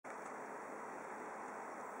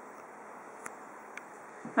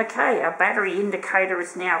Okay, our battery indicator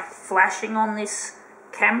is now flashing on this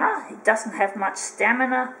camera. It doesn't have much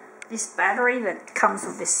stamina, this battery that comes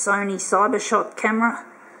with this Sony CyberShot camera.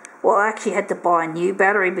 Well, I actually had to buy a new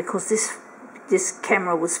battery because this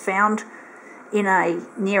camera was found in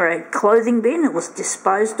near a clothing bin. It was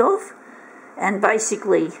disposed of, and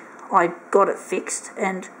basically I got it fixed,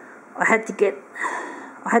 and I had to get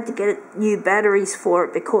new batteries for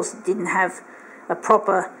it because it didn't have a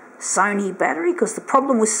proper Sony battery. Because the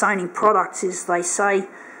problem with Sony products is they say,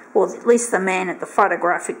 or at least the man at the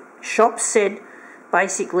photographic shop said,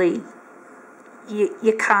 basically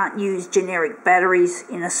you can't use generic batteries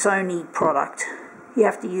in a Sony product. You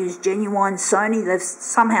have to use genuine Sony.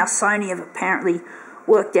 Sony have apparently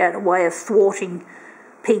worked out a way of thwarting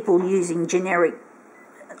people using generic,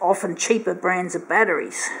 often cheaper brands of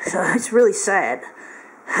batteries. So it's really sad.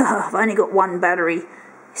 I've only got one battery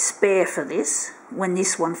spare for this when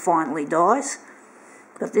this one finally dies.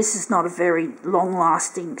 But this is not a very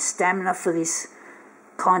long-lasting stamina for this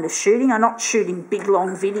kind of shooting. I'm not shooting big,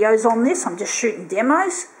 long videos on this. I'm just shooting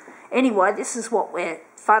demos. Anyway, this is what we're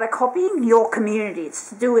photocopying, Your Community. It's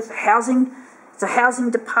to do with the housing. It's a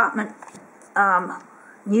housing department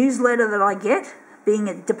newsletter that I get, being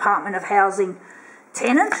a Department of Housing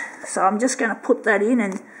tenant. So I'm just going to put that in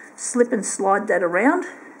and slip and slide that around.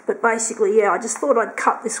 But basically, yeah, I just thought I'd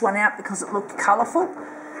cut this one out because it looked colourful.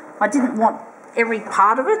 I didn't want every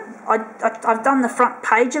part of it. I've done the front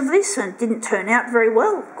page of this and it didn't turn out very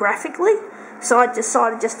well graphically. So I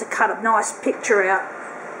decided just to cut a nice picture out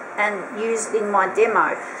and use it in my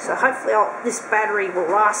demo. So hopefully this battery will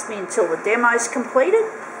last me until the demo's completed.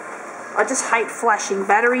 I just hate flashing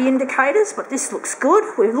battery indicators, but this looks good.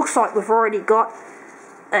 It looks like we've already got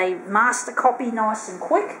a master copy nice and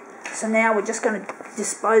quick. So now we're just going to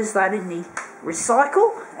dispose that in the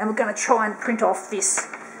recycle, and we're going to try and print off this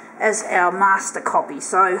as our master copy.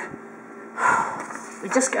 So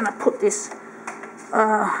we're just going to put this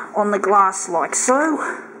on the glass like so.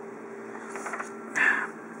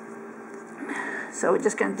 So we're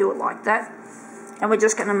just going to do it like that, and we're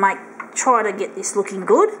just going to try to get this looking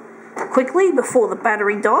good quickly before the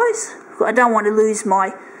battery dies. I don't want to lose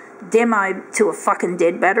my demo to a fucking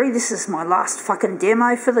dead battery. This is my last fucking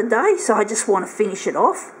demo for the day, so I just want to finish it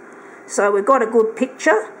off. So we've got a good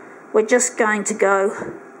picture. We're just going to go,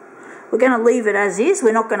 we're going to leave it as is.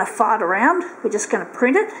 We're not going to fart around. We're just going to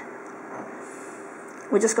print it.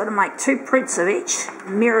 We're just got to make 2 prints of each,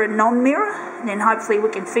 mirror and non-mirror, and then hopefully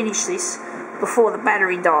we can finish this before the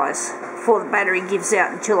battery dies, before the battery gives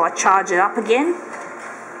out until I charge it up again.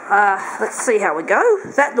 Let's see how we go.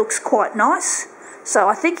 That looks quite nice. So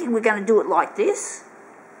I think we're going to do it like this,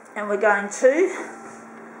 and we're going to,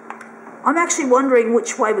 I'm actually wondering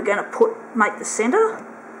which way we're going to make the centre.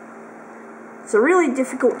 It's a really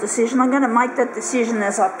difficult decision. I'm going to make that decision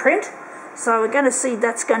as I print. So we're going to see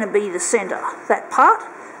that's going to be the centre, that part,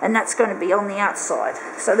 and that's going to be on the outside.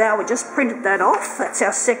 So now we just printed that off. That's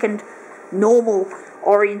our second normal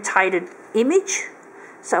orientated image.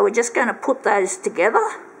 So we're just going to put those together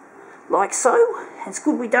like so. It's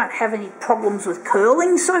good we don't have any problems with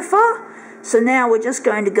curling so far. So now we're just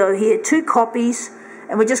going to go here, 2 copies,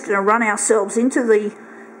 and we're just going to run ourselves into the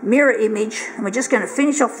mirror image, and we're just going to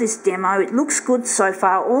finish off this demo. It looks good so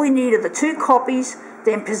far. All we need are the 2 copies,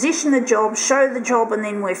 then position the job, show the job, and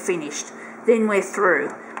then we're finished. Then we're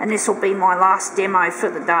through. And this will be my last demo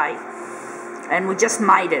for the day. And we just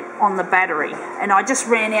made it on the battery. And I just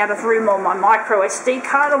ran out of room on my micro SD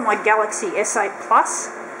card on my Galaxy S8 Plus,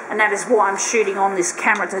 and that is why I'm shooting on this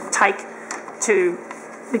camera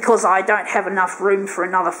because I don't have enough room for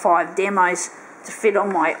another 5 demos to fit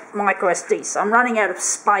on my micro SD. So I'm running out of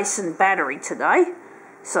space and battery today.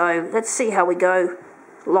 So let's see how we go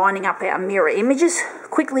lining up our mirror images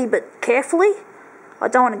quickly but carefully. I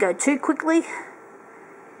don't want to go too quickly,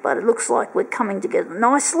 but it looks like we're coming together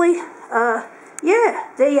nicely. Yeah,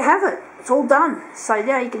 there you have it. It's all done. So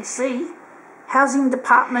now you can see Housing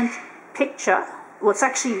Department picture. Well, it's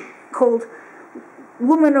actually called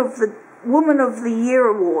Woman of the Year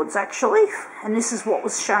Awards, actually. And this is what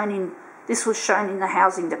was shown in the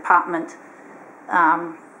Housing Department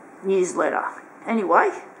newsletter.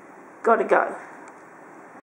 Anyway, gotta go.